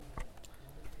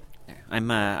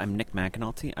I'm Nick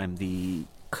McAnulty. I'm the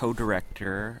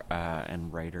co-director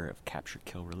and writer of Capture,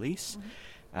 Kill, Release.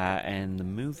 And the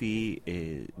movie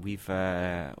is we've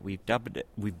dubbed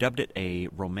it a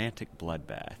romantic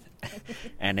bloodbath,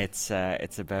 and it's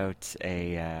about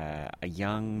a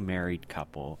young married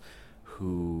couple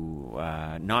who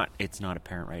it's not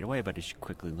apparent right away, but as you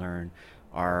quickly learn,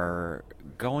 are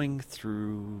going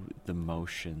through the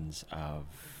motions of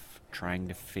trying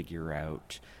to figure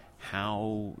out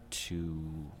how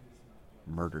to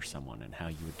murder someone and how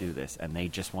you would do this, and they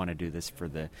just want to do this for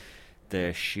the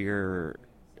sheer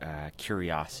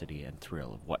curiosity and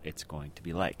thrill of what it's going to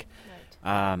be like.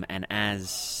 Right. And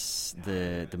as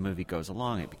the movie goes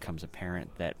along, it becomes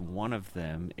apparent that one of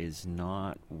them is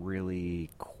not really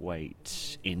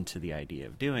quite into the idea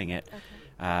of doing it,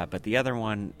 but the other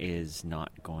one is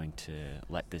not going to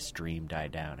let this dream die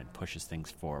down and pushes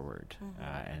things forward,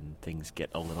 and things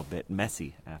get a little bit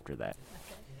messy after that.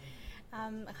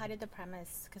 Okay. How did the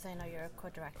premise, because I know you're a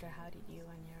co-director, how did you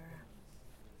and your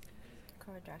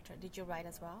co-director, did you write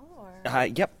as well? Or?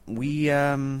 Yep. We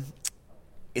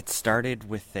it started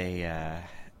with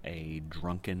a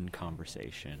drunken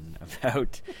conversation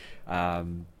about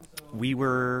we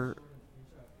were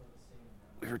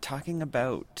talking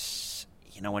about,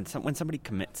 when somebody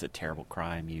commits a terrible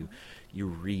crime, you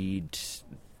read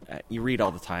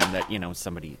all the time that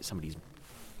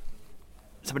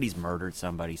somebody's murdered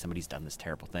somebody's done this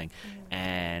terrible thing,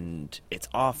 and it's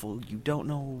awful. You don't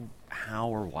know how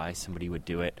or why somebody would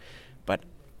do it, but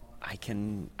I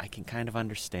can kind of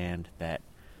understand that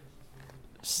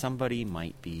somebody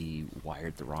might be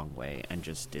wired the wrong way and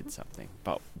just did something.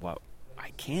 But what I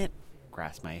can't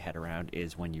grasp my head around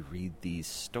is when you read these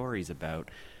stories about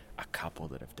a couple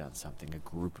that have done something, a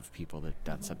group of people that have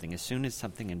done something. As soon as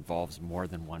something involves more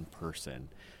than one person,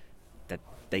 that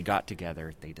they got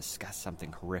together, they discussed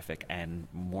something horrific, and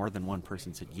more than one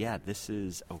person said, yeah, this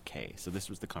is okay. So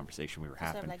this was the conversation we were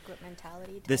having. Sort of like group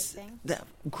mentality type thing?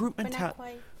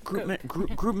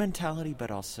 Group mentality,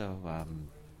 but also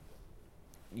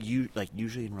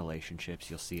usually in relationships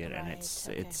you'll see it, right, and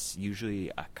it's usually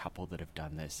a couple that have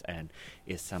done this. And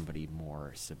is somebody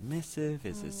more submissive?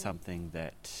 Is it something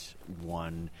that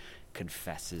one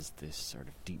confesses this sort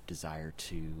of deep desire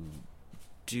to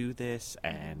do this,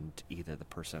 and either the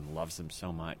person loves them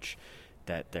so much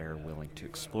that they're willing to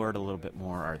explore it a little bit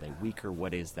more? Are they weaker?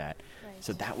 What is that? Right.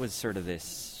 So that was sort of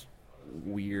this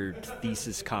weird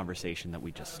thesis conversation that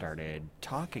we just started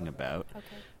talking about. Okay.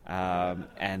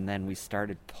 And then we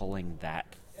started pulling that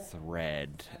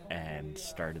thread and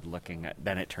started looking at,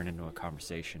 then it turned into a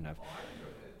conversation of,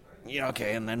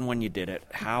 okay, and then when you did it,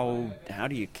 how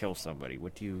do you kill somebody?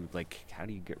 What do you, how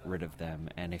do you get rid of them?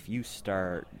 And if you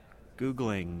start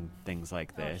Googling things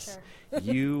like this,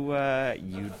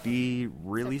 you'd be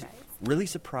really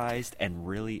surprised and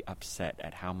really upset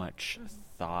at how much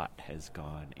thought has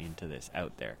gone into this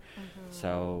out there.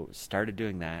 So started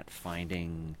doing that,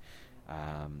 found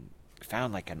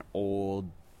an old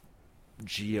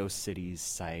GeoCities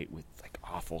site with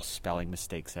awful spelling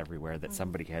mistakes everywhere that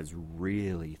somebody has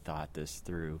really thought this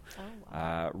through.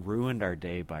 Ruined our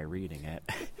day by reading it.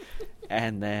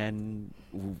 And then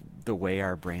the way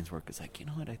our brains work is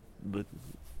let's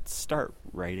start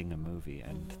writing a movie,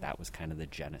 and that was kind of the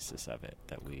genesis of it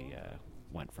that we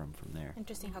went from there.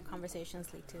 Interesting how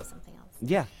conversations lead to something else.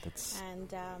 Yeah, that's.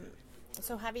 And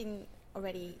so having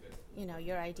already,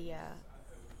 your idea,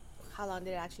 how long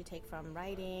did it actually take from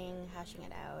writing, hashing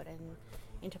it out, and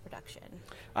into production?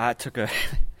 It took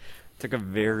a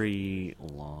very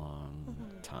long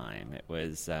time. It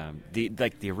was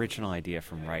the original idea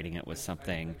from writing it was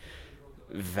something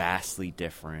vastly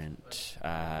different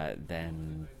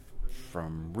than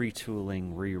from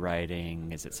retooling,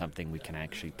 rewriting. Is it something we can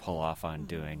actually pull off on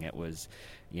doing? It was,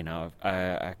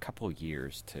 a couple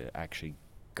years to actually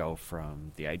go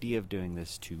from the idea of doing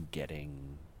this to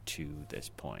getting to this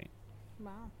point.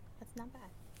 Wow, that's not bad.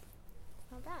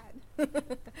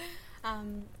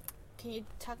 Can you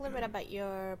talk a little bit about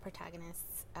your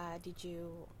protagonists?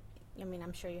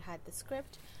 I'm sure you had the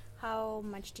script. How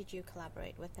much did you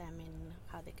collaborate with them in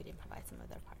how they could improvise some of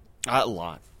their parts? A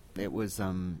lot. It was,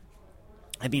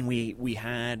 we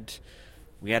had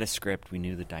a script. We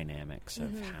knew the dynamics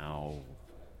of how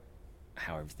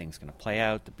everything's going to play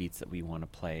out, the beats that we want to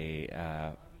play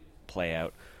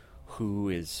out, who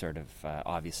is sort of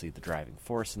obviously the driving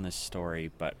force in this story,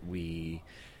 but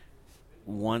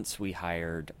once we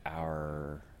hired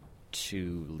our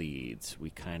two leads, we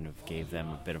kind of gave them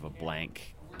a bit of a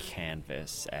blank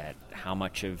canvas at how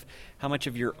much of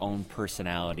your own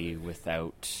personality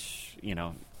without,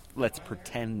 let's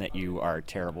pretend that you are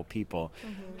terrible people.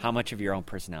 How much of your own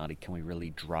personality can we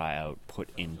really draw out, put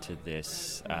into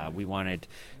this? We wanted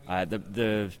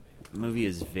the movie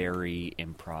is very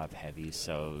improv heavy,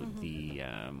 so the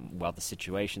while the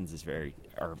situations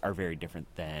are very different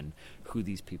than who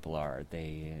these people are.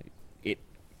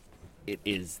 It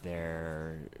is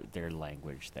their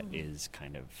language that is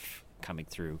kind of coming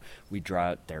through. We draw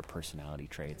out their personality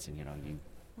traits, and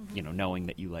knowing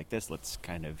that you like this, let's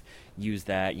kind of use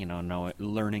that.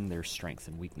 Learning their strengths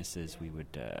and weaknesses,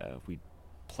 we'd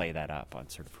play that up on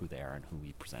sort of who they are and who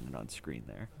we presented on screen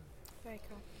there. Very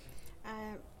cool.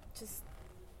 Just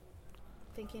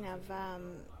thinking of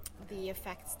the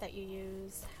effects that you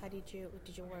use. How did you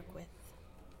work with?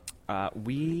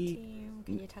 Team?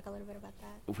 Can you talk a little bit about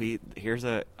that? Here's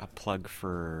a plug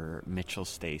for Mitchell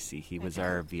Stacy. He was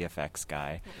our VFX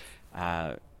guy.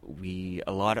 Nice.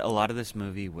 A lot of this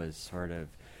movie was sort of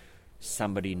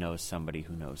somebody knows somebody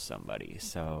who knows somebody.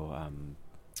 So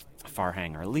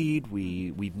Farhang, our lead,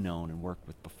 we've known and worked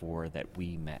with before. That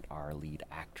we met our lead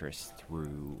actress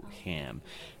through him,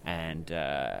 and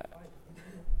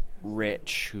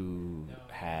Rich, who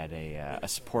had a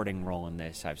supporting role in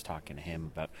this. I was talking to him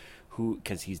about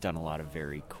because he's done a lot of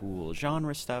very cool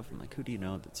genre stuff. I'm like, who do you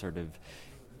know that's sort of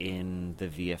in the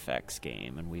VFX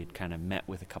game? And we had kind of met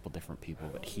with a couple different people,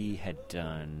 but he had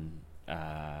done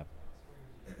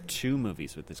 2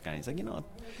 movies with this guy. He's like,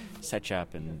 set you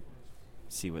up and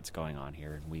see what's going on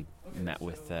here. And we met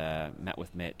with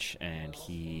Mitch, and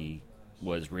he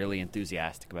was really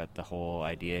enthusiastic about the whole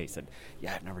idea. He said,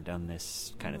 yeah, I've never done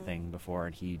this kind of thing before,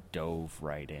 and he dove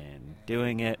right in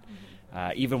doing it.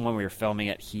 Even when we were filming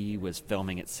it, he was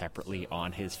filming it separately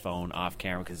on his phone off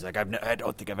camera, because like, I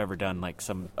don't think I've ever done like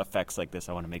some effects like this.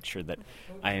 I want to make sure that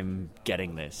I am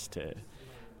getting this to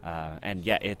and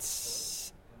yeah,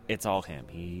 it's all him.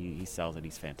 He sells it.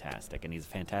 He's fantastic, and he's a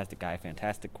fantastic guy,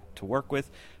 fantastic to work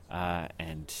with,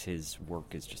 and his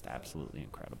work is just absolutely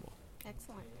incredible.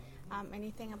 Excellent.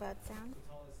 Anything about sound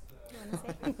you want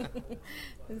to say?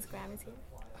 Since Graham is here.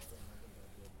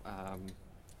 I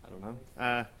don't know.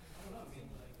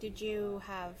 Did you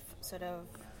have sort of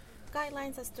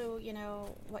guidelines as to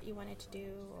what you wanted to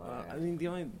do? Or? I mean, the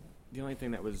only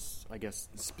thing that was, I guess,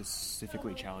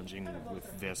 specifically challenging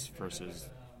with this versus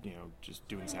just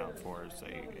doing sound for,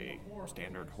 say, a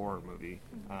standard horror movie,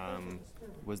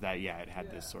 was that it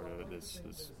had this sort of this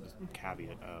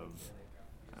caveat of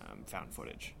found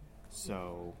footage.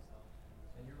 So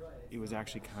it was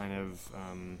actually kind of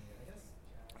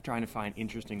trying to find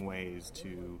interesting ways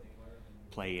to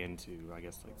play into, I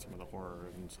guess, like some of the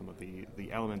horror and some of the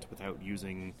elements without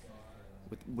using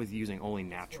only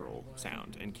natural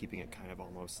sound and keeping it kind of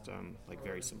almost like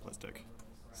very simplistic.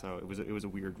 So it was a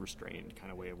weird, restrained kind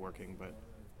of way of working, but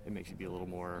it makes you be a little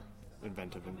more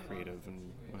inventive and creative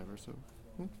and whatever. So,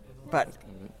 but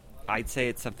kind of I'd say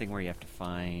it's something where you have to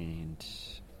find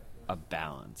a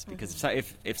balance, because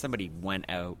if somebody went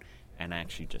out and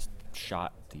actually just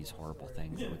shot these horrible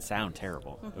things, it would sound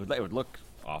terrible. It would look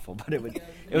awful, but it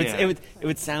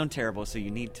would sound terrible. So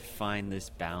you need to find this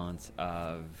balance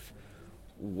of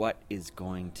what is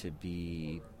going to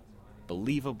be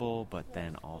believable, but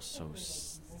then also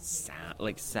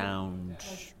sound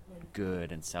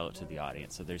good and sell it to the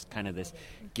audience. So there's kind of this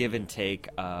give and take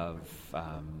of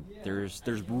there's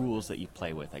rules that you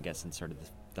play with, I guess, in sort of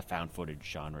the found footage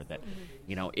genre, that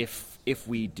if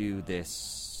we do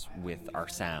this with our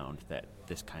sound, that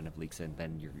this kind of leaks in,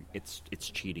 then it's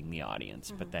cheating the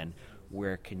audience. But then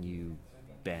where can you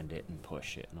bend it and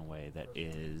push it in a way that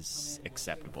is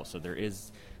acceptable? So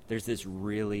there's this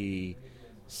really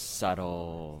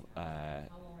subtle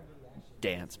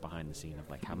dance behind the scene of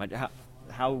like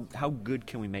how good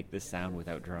can we make this sound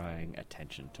without drawing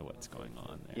attention to what's going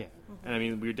on there. Yeah. And I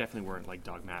mean, we definitely weren't like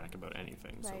dogmatic about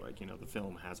anything. Right. So like, the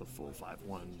film has a full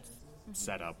 5.1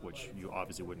 setup, which you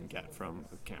obviously wouldn't get from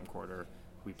a camcorder.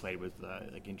 We played with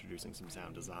like introducing some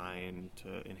sound design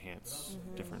to enhance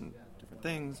different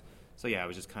things. So yeah, it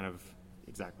was just kind of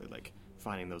exactly like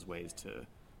finding those ways to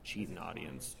cheat an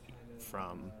audience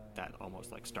from that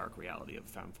almost like stark reality of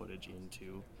found footage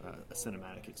into a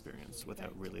cinematic experience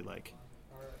without really like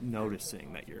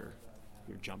noticing that you're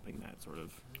jumping that sort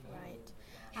of right.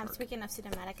 Speaking of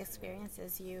cinematic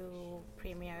experiences, you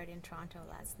premiered in Toronto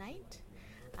last night.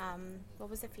 What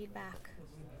was the feedback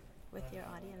with your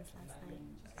audience last night?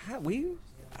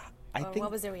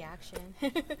 What was the reaction?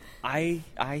 I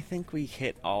think we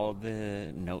hit all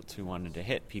the notes we wanted to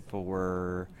hit. People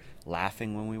were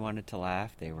laughing when we wanted to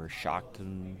laugh. They were shocked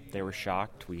and they were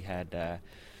shocked. We had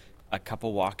a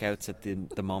couple walkouts at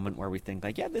the moment where we think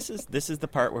like, yeah, this is the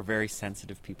part where very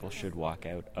sensitive people should walk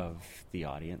out of the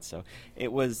audience. So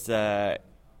it was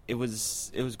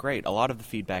great. A lot of the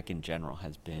feedback in general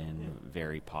has been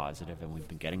very positive, and we've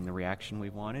been getting the reaction we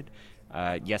wanted.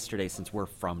 Yesterday, since we're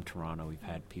from Toronto, we've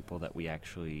had people that we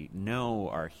actually know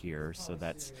are here, so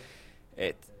that's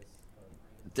it.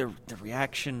 The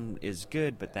reaction is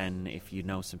good, but then if you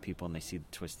know some people and they see the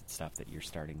twisted stuff that you're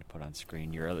starting to put on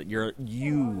screen, you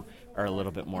are a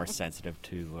little bit more sensitive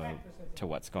to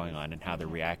what's going on and how they're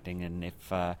reacting, and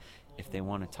if they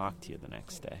want to talk to you the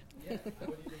next day.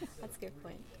 That's a good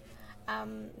point.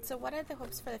 So what are the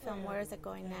hopes for the film? Where is it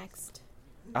going next?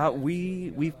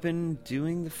 We've been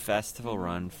doing the festival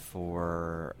run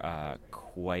for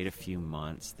quite a few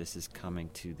months. This is coming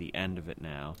to the end of it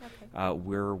now. Okay.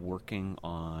 We're working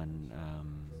on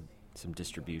some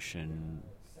distribution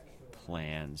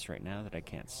plans right now that I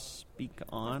can't speak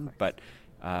on, but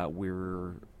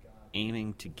we're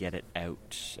aiming to get it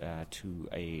out to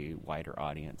a wider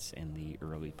audience in the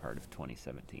early part of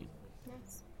 2017.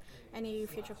 Nice. Any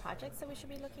future projects that we should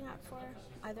be looking out for,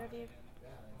 either of you?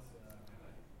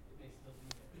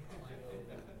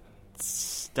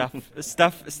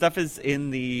 Stuff is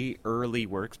in the early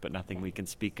works, but nothing we can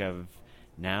speak of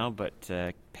now. But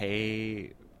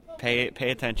pay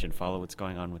attention, follow what's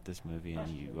going on with this movie, and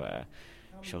you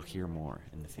shall hear more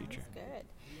in the future. That's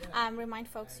good. Remind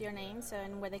folks your names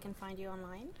and where they can find you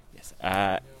online. Yes,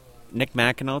 Nick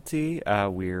McAnulty.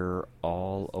 We're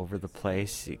all over the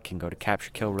place. You can go to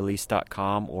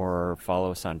capturekillrelease.com or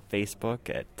follow us on Facebook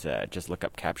at just look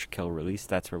up Capture Kill Release.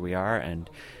 That's where we are, and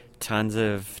tons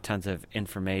of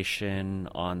information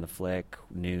on the flick,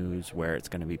 news, where it's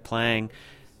going to be playing.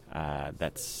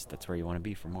 That's where you want to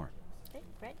be for more. Okay,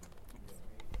 great.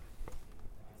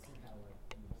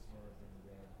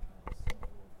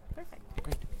 Perfect.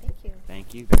 Great. Thank you.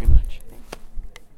 Thank you very much.